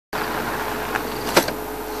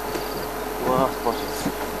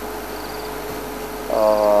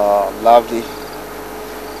lovely.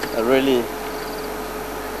 I really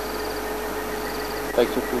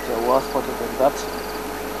like to put a well spotted than that.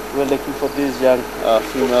 We're looking for this young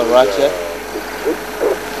female right here.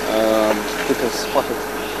 Put a spotted.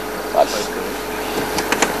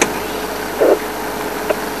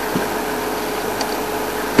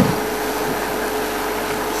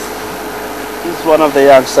 This is one of the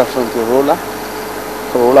youngsters from Karula.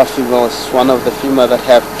 Karula female is one of the female that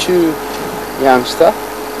have two youngsters.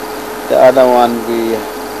 The other one we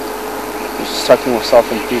was talking with South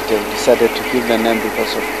and Peter, decided to give the name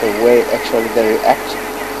because of the way actually they react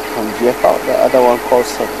from vehicle. The other one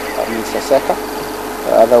calls Saseka.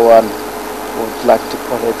 The other one would like to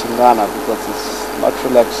call it Tingana because it's not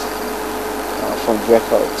relaxed from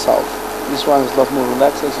vehicle itself. This one is a lot more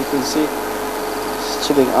relaxed, as you can see. It's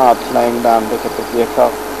chilling out, lying down, look at the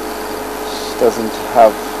vehicle. She doesn't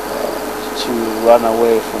have to run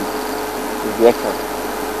away from the vehicle.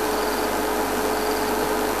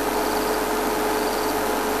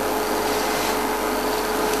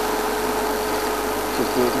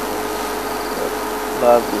 Beautiful,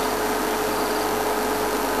 lovely,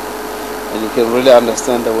 and you can really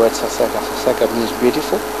understand the word Saseka. Saseka means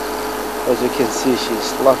beautiful. As you can see,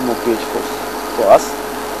 she's a lot more beautiful for us.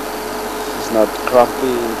 She's not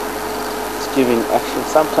grumpy. It's giving action.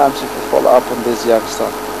 Sometimes if you follow up on this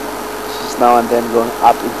youngster, she's now and then going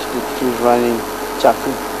up into the trees, running,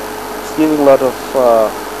 jumping. It's giving a lot of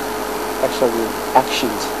actually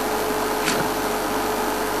actions.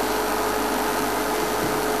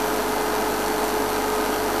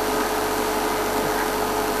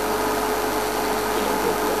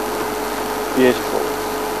 Beautiful.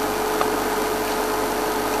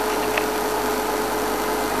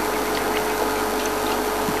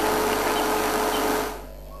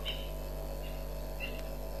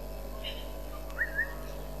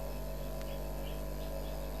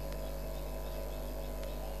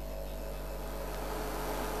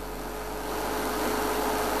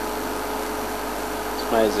 It's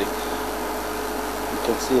amazing. You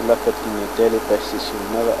can see leopard on a daily basis.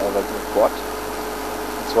 You'll never ever get bored.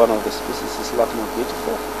 It's one of the species is a lot more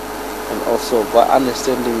beautiful, and also by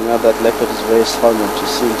understanding now that leopard is very strong and to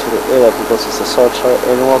see into the area because it's a solitary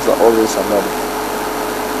animals are always alone.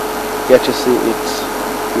 Get to see it,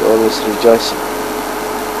 we always rejoicing.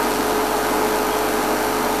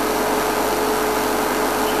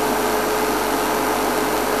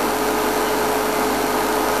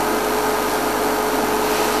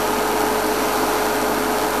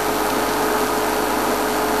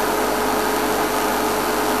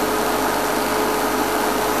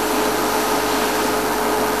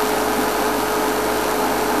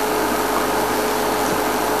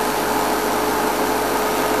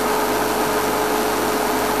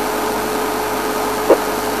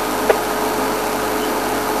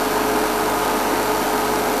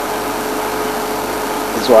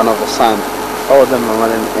 Is one of the signs. All of them are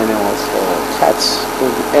running animals or cats,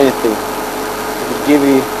 could be anything. It will give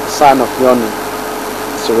you a sign of yawning.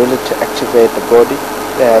 It's really to activate the body.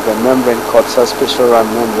 They have a membrane called suspicious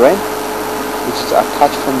membrane, which is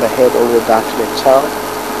attached from the head all the way down to the child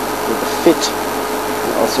with the feet,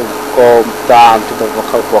 and also go down to the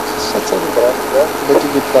vocal boxes. It's a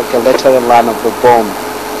little bit like a lateral line of the bone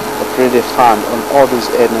that really found on all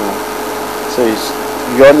these animals. So it's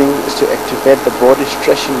yawning is to activate the body,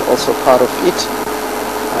 stretching also part of it.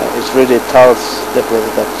 It really tells the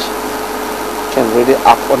body that can really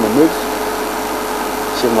up on the move.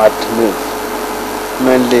 She might move.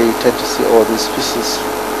 Mainly you tend to see all these species.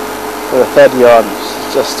 For the third yawn,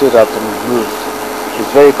 she just stood up and moved.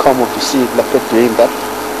 It's very common to see leopard doing that.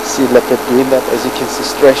 As you can see,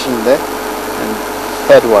 stretching there. And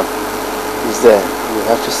third one is there. You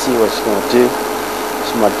have to see what she's going to do.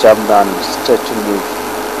 She might jump down and stretch and move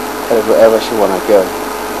wherever she want to go.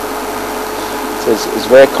 So it's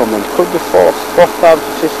very common. It could be fourth time,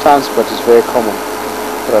 fifth times, but it's very common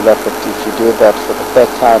for a leopard. If you do that for the third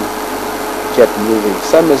time, get moving.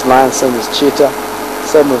 Same as lion, same as cheetah,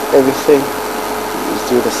 same with everything. Is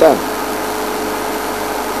do the same.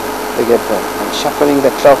 They get there. And sharpening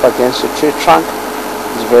the cloth against the tree trunk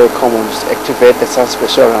is very common. Just activate the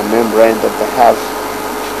suspicious membrane that they have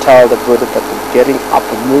to tell the body that they're getting up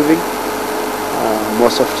and moving.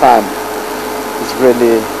 Most of the time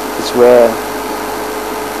it's where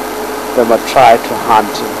they might try to hunt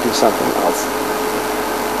and do something else.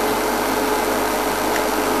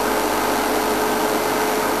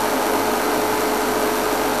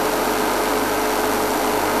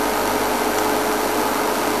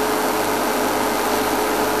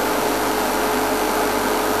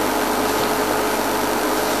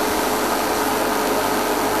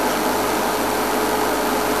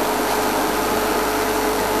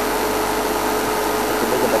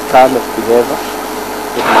 kind of behavior.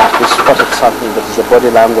 It might be spotted something that is a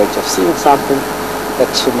body language of seeing something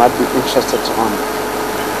that she might be interested on,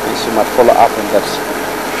 and she might follow up on that.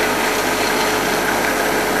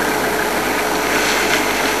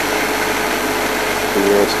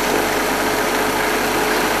 Beautiful.